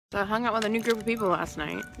So I hung out with a new group of people last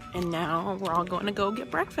night, and now we're all going to go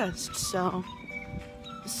get breakfast, so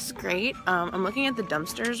this is great. I'm looking at the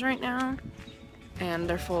dumpsters right now, and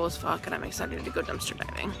they're full as fuck, and I'm excited to go dumpster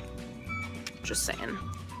diving. Just saying.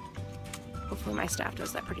 Hopefully my staff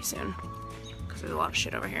does that pretty soon, because there's a lot of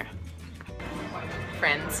shit over here.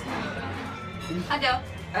 Friends. Hello.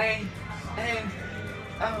 Hey. Hey.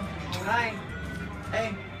 Oh, hi.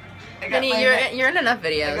 Hey. Penny, you're in enough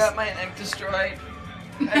videos. I got my neck destroyed.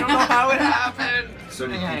 I don't know how it happened. So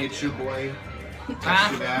did Pikachu boy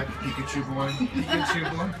touch you back? Pikachu boy?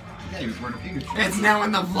 Pikachu boy? Yeah, he was wearing a Pikachu. It's now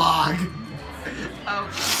in the vlog. Oh.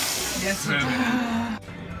 Yes, it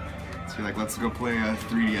So you're like, let's go play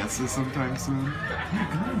 3DS sometime soon.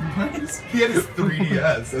 What? He had his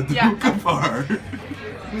 3DS at the Becca bar.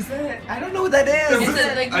 Was that? I don't know what that is. It's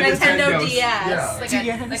a, like Nintendo DS. Yeah. Like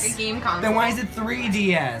a game console. Then why is it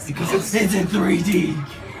 3DS? Because it's in 3D.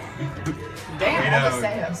 Damn, all the know.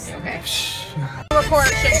 sass. Okay.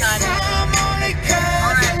 Record shit time.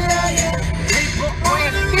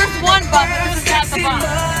 Alright. Here's one button. This is not the button.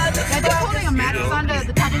 I'm just holding a mattress onto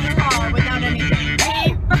the top of your car without anything.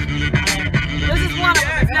 This is one of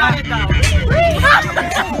them. It's not it though.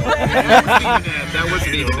 That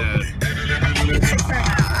wasn't even that.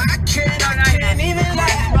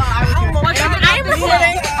 I'm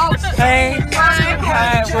recording. Oh, Hey.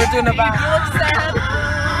 Hi. We're doing about. you look sad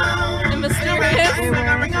and mysterious. It's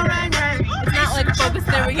not like focus.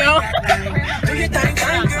 There we go.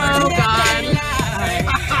 Oh God.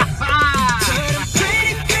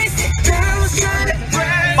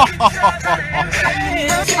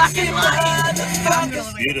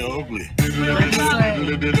 Get ugly. We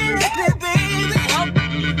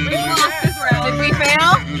lost this round. Did we fail?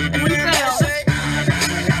 We failed.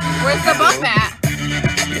 Where's the buff at?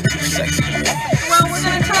 Well, we're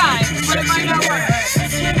gonna try, but it might not work.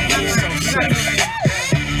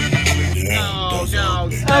 Oh no.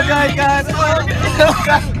 Oh God, God. Oh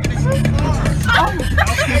God.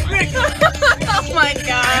 Oh my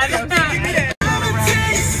God.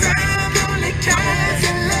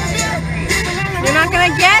 You're not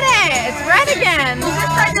gonna get it. It's red again. This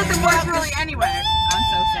side doesn't work really anyway. I'm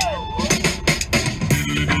so sad.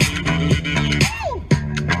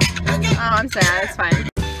 Oh, I'm sad. It's fine.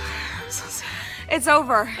 I'm so sad. It's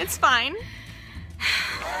over. It's fine.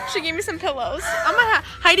 She gave me some pillows. I'm gonna have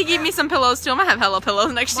Heidi gave me some pillows too. I'm gonna have Hello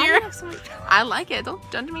Pillows next year. I like it. Don't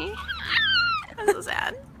judge me. I'm so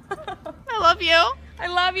sad. I love you. I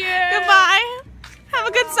love you. Goodbye. Have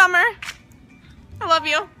a good summer. I love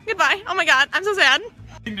you. Goodbye. Oh my God. I'm so sad.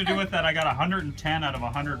 Nothing to do with that. I got 110 out of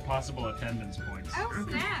 100 possible attendance points. Oh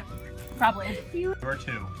snap. Probably. Or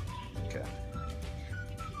two. Okay.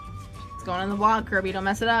 It's going on the vlog, Kirby. Don't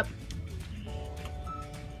mess it up.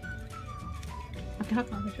 Look how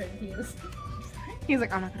concentrated he is. He's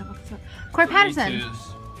like, I'm not gonna fuck this up. Corey Patterson.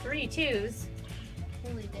 3 2s.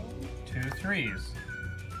 2 3s.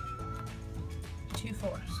 2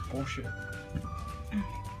 4s. Bullshit.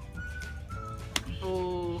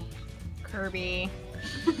 Ooh, Kirby.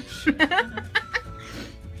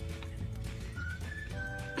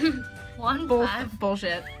 1 5.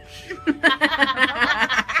 Bullshit.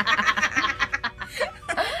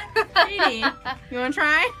 Katie, You wanna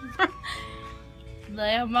try?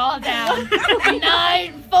 lay them all down.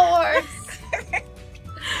 9 4s.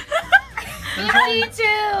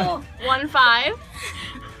 52. 1 5.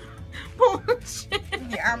 Bullshit.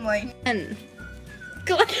 Yeah, I'm like. Glenn.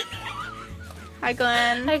 Hi,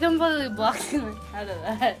 Glenn. I completely blocked him out of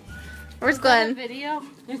that. Where's Glenn? Video.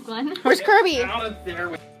 There's Glenn. Where's Kirby? Out of there.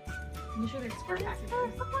 You sure there's square packages?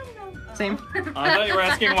 Same. I thought you were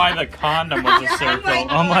asking why the condom was a circle.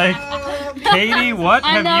 I'm like, Katie, what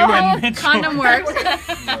have you and Mitchell? Condom works.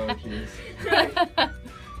 No, jeez.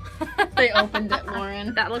 They opened it,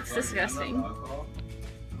 Lauren. That looks disgusting.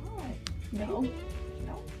 No.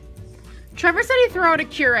 Trevor said he'd throw out a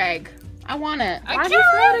Keurig. I want it. Why did he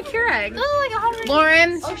throw out a Keurig? Like 100.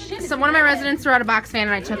 Lauren, Oh, shit, so one of my residents threw out a box fan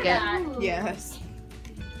and I took it. Yes.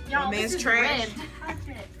 Y'all, My man's this is trash. red.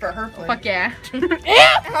 For her plate. Fuck yeah.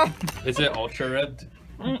 Is it ultra red?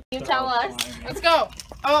 You tell us. Let's go.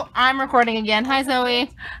 Oh, I'm recording again. Hi, Zoe.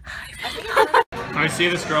 I see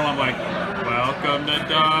this girl, I'm like, welcome to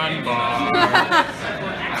Dunbar.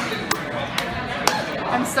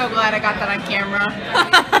 I'm so glad I got that on camera.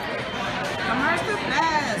 Summer's the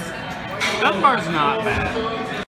best. Dunbar's not bad.